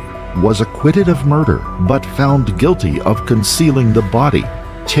 Ryan Duke was acquitted of murder, but found guilty of concealing the body.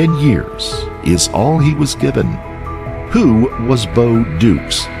 10 years is all he was given. Who was Bo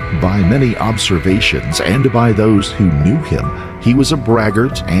Dukes? By many observations and by those who knew him, he was a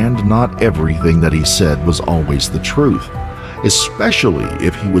braggart, and not everything that he said was always the truth, especially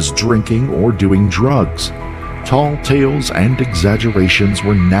if he was drinking or doing drugs. Tall tales and exaggerations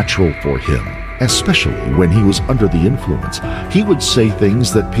were natural for him, especially when he was under the influence. He would say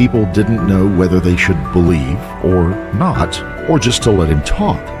things that people didn't know whether they should believe or not, or just to let him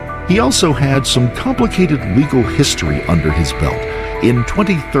talk. He also had some complicated legal history under his belt. In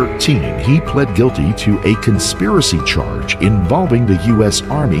 2013, he pled guilty to a conspiracy charge involving the U.S.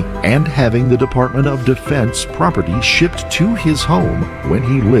 Army and having the Department of Defense property shipped to his home when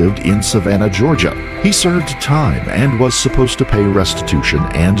he lived in Savannah, Georgia. He served time and was supposed to pay restitution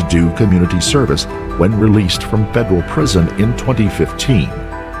and do community service when released from federal prison in 2015.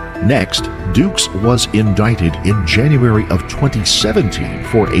 Next, Dukes was indicted in January of 2017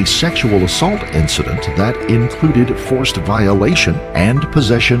 for a sexual assault incident that included forced violation and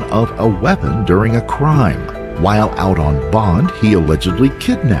possession of a weapon during a crime. While out on bond, he allegedly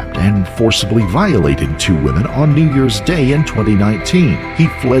kidnapped and forcibly violated 2 women on New Year's Day in 2019. He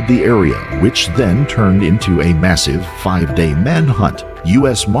fled the area, which then turned into a massive 5-day manhunt.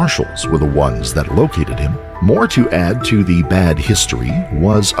 U.S. Marshals were the ones that located him. More to add to the bad history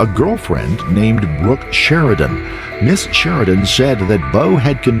was a girlfriend named Brooke Sheridan. Miss Sheridan said that Bo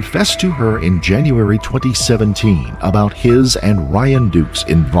had confessed to her in January 2017 about his and Ryan Duke's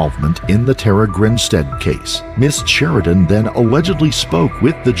involvement in the Tara Grinstead case. Miss Sheridan then allegedly spoke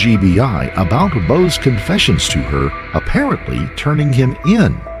with the GBI about Bo's confessions to her, apparently turning him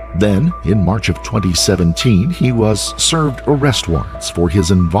in. Then, in March of 2017, he was served arrest warrants for his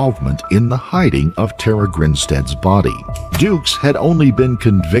involvement in the hiding of Tara Grinstead's body. Dukes had only been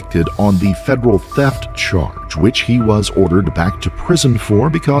convicted on the federal theft charge, which he was ordered back to prison for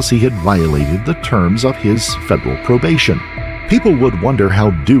because he had violated the terms of his federal probation. People would wonder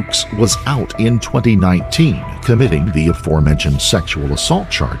how Dukes was out in 2019, committing the aforementioned sexual assault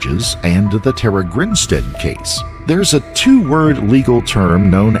charges and the Tara Grinstead case. There's a 2-word legal term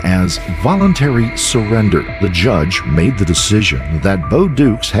known as voluntary surrender. The judge made the decision that Bo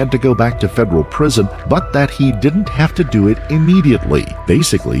Dukes had to go back to federal prison, but that he didn't have to do it immediately.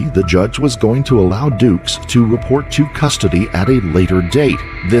 Basically, the judge was going to allow Dukes to report to custody at a later date.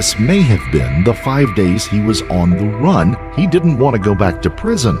 This may have been the 5 days he was on the run. He didn't want to go back to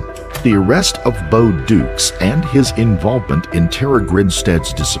prison. The arrest of Bo Dukes and his involvement in Tara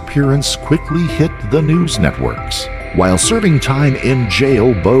Grinstead's disappearance quickly hit the news networks. While serving time in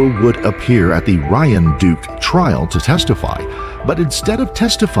jail, Bo would appear at the Ryan Duke trial to testify, but instead of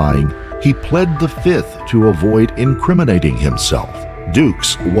testifying, he pled the Fifth to avoid incriminating himself.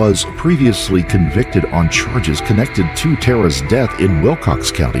 Dukes was previously convicted on charges connected to Tara's death in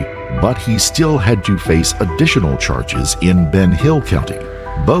Wilcox County, but he still had to face additional charges in Ben Hill County.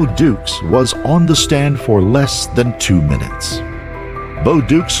 Bo Dukes was on the stand for less than 2 minutes. Bo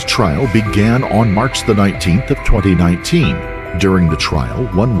Dukes' trial began on March the 19th of 2019. During the trial,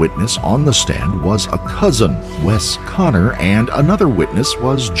 one witness on the stand was a cousin, Wes Connor, and another witness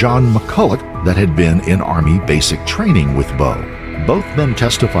was John McCulloch that had been in Army basic training with Bo. Both men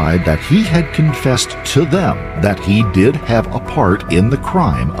testified that he had confessed to them that he did have a part in the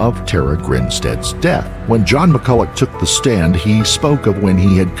crime of Tara Grinstead's death. When John McCulloch took the stand, he spoke of when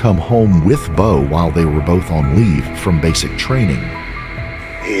he had come home with Bo while they were both on leave from basic training.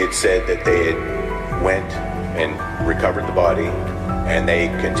 He had said that they had went and recovered the body, and they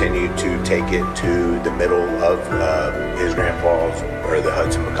continued to take it to the middle of his grandpa's, or the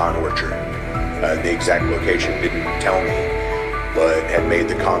Hudson Pecan Orchard. The exact location didn't tell me, but had made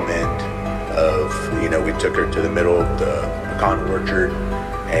the comment of, we took her to the middle of the pecan orchard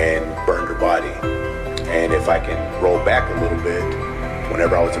and burned her body. And if I can roll back a little bit,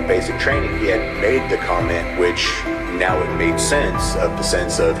 whenever I was in basic training, he had made the comment, which now it made sense, of the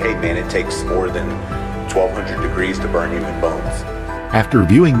sense of, hey man, it takes more than 1,200 degrees to burn human bones. After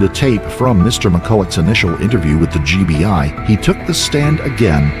viewing the tape from Mr. McCulloch's initial interview with the GBI, he took the stand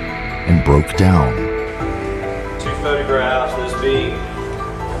again and broke down. 2 photographs, this being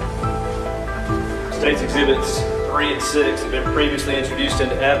State's Exhibits 3 and 6, have been previously introduced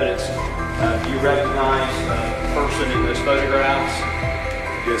into evidence Do you recognize the person in those photographs?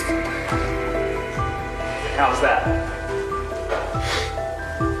 Yes. How's that?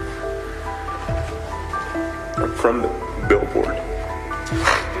 From the billboard.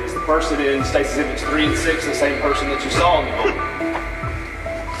 Is the person in State's Exhibits 3 and 6 the same person that you saw in the moment?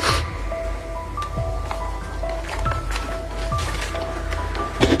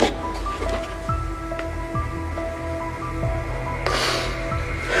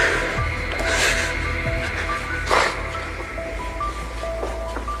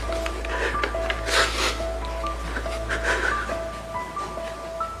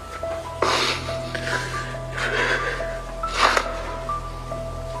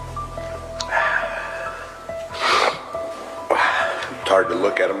 Hard to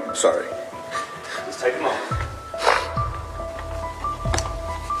look at them. Sorry. Let's take them off.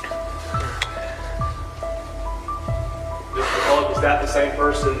 Mr. Polk, is that the same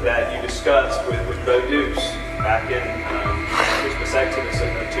person that you discussed with Bo Dukes back in Christmas Exodus of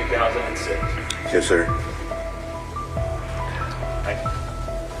 2006? Yes, sir. Thank you.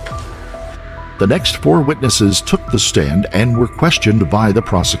 The next 4 witnesses took the stand and were questioned by the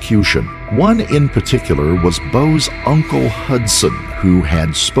prosecution. One in particular was Bo's Uncle Hudson, who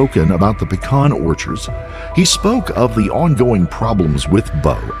had spoken about the pecan orchards. He spoke of the ongoing problems with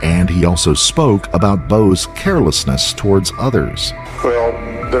Bo, and he also spoke about Bo's carelessness towards others. Well,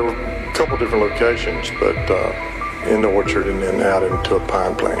 there were a couple different locations, but in the orchard and then out into a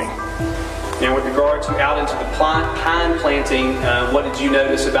pine planting. Now, with regard to out into the pine planting, what did you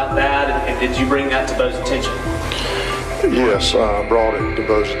notice about that, and did you bring that to Bo's attention? Yes, I brought it to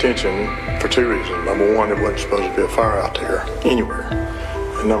Bo's attention for 2 reasons. Number one, it wasn't supposed to be a fire out there anywhere.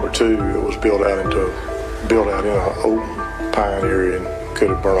 And number 2, it was built out in an open pine area and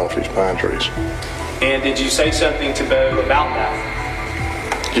could have burned off these pine trees. And did you say something to Bo about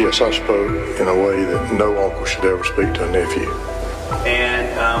that? Yes, I spoke in a way that no uncle should ever speak to a nephew.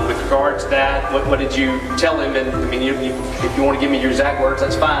 And with regard to that, what did you tell him? And I mean, if you want to give me your exact words,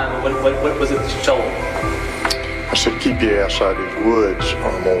 that's fine. But what was it that you told him? I said, keep your ass out of these woods, or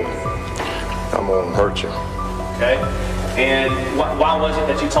I'm gonna hurt you. Okay. And why was it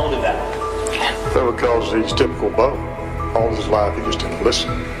that you told him that? Well, because he's typical Bo. All his life, he just didn't listen.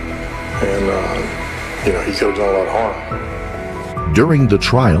 And, he could have done a lot of harm. During the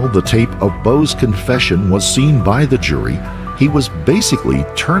trial, the tape of Bo's confession was seen by the jury. He was basically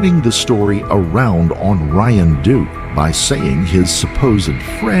turning the story around on Ryan Duke by saying his supposed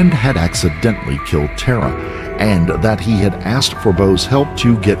friend had accidentally killed Tara, and that he had asked for Bo's help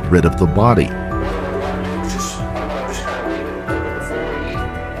to get rid of the body.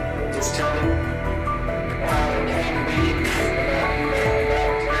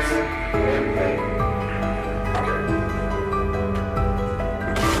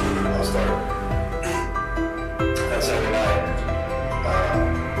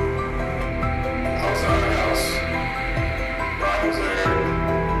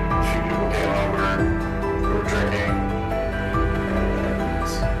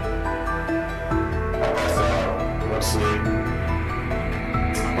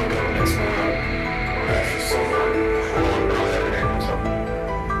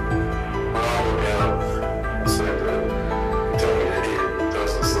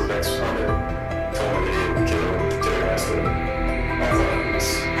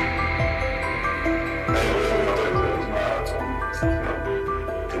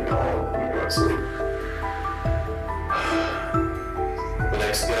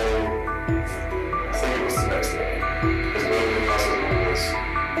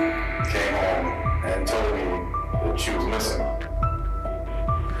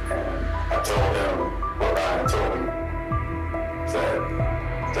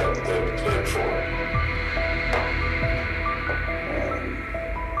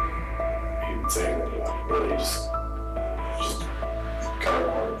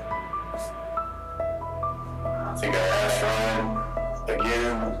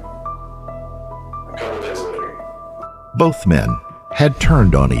 Both men had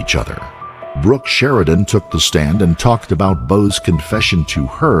turned on each other. Brooke Sheridan took the stand and talked about Bo's confession to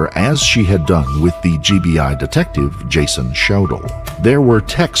her as she had done with the GBI detective Jason Schaudel. There were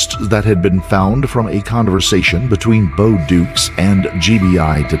texts that had been found from a conversation between Bo Dukes and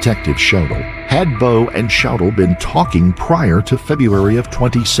GBI detective Schaudel. Had Bo and Schaudel been talking prior to February of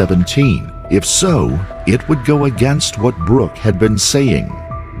 2017? If so, it would go against what Brooke had been saying.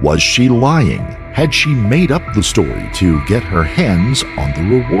 Was she lying? Had she made up the story to get her hands on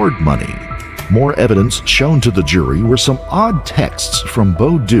the reward money? More evidence shown to the jury were some odd texts from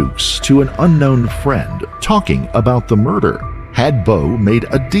Bo Dukes to an unknown friend talking about the murder. Had Bo made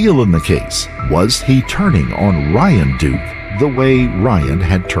a deal in the case? Was he turning on Ryan Duke the way Ryan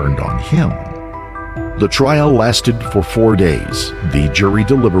had turned on him? The trial lasted for 4 days. The jury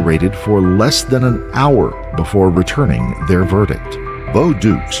deliberated for less than an hour before returning their verdict. Bo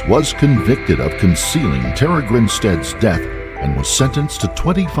Dukes was convicted of concealing Tara Grinstead's death and was sentenced to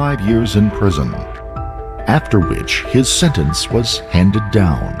 25 years in prison, after which his sentence was handed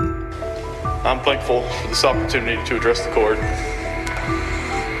down. I'm thankful for this opportunity to address the court.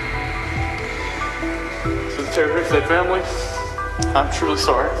 To the Tara Grinstead family, I'm truly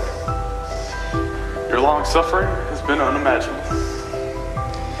sorry. Your long suffering has been unimaginable.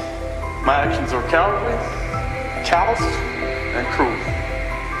 My actions are cowardly, calloused, and cruel.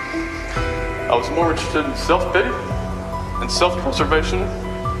 I was more interested in self-pity and self-preservation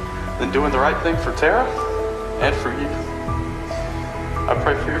than doing the right thing for Tara and for you. I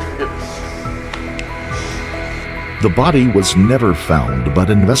pray for your forgiveness. The body was never found,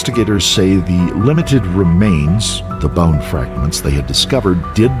 but investigators say the limited remains, the bone fragments they had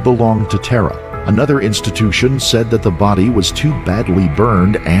discovered, did belong to Tara. Another institution said that the body was too badly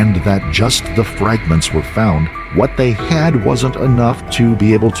burned and that just the fragments were found. What they had wasn't enough to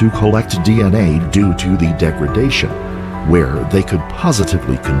be able to collect DNA due to the degradation, where they could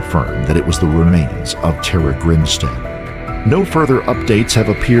positively confirm that it was the remains of Tara Grinstead. No further updates have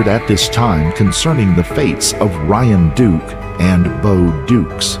appeared at this time concerning the fates of Ryan Duke and Bo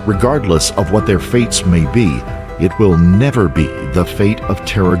Dukes. Regardless of what their fates may be, it will never be the fate of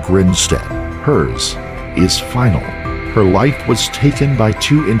Tara Grinstead. Hers is final. Her life was taken by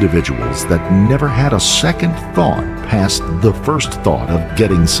two individuals that never had a second thought past the first thought of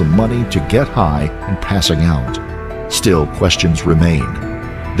getting some money to get high and passing out. Still, questions remain.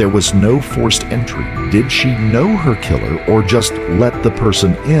 There was no forced entry. Did she know her killer or just let the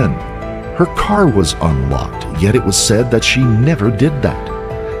person in? Her car was unlocked, yet it was said that she never did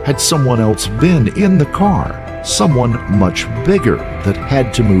that. Had someone else been in the car? Someone much bigger that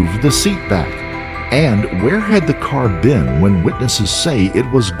had to move the seat back? And where had the car been when witnesses say it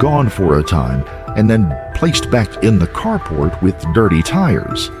was gone for a time and then placed back in the carport with dirty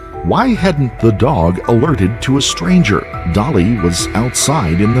tires? Why hadn't the dog alerted to a stranger? Dolly was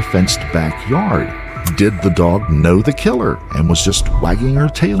outside in the fenced backyard. Did the dog know the killer and was just wagging her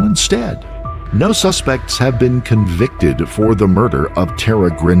tail instead? No suspects have been convicted for the murder of Tara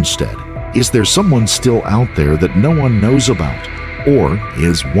Grinstead. Is there someone still out there that no one knows about? Or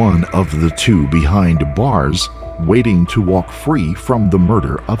is one of the two behind bars waiting to walk free from the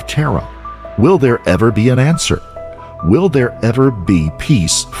murder of Tara? Will there ever be an answer? Will there ever be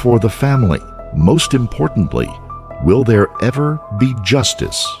peace for the family? Most importantly, will there ever be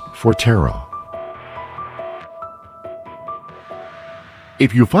justice for Tara?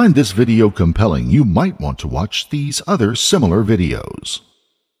 If you find this video compelling, you might want to watch these other similar videos.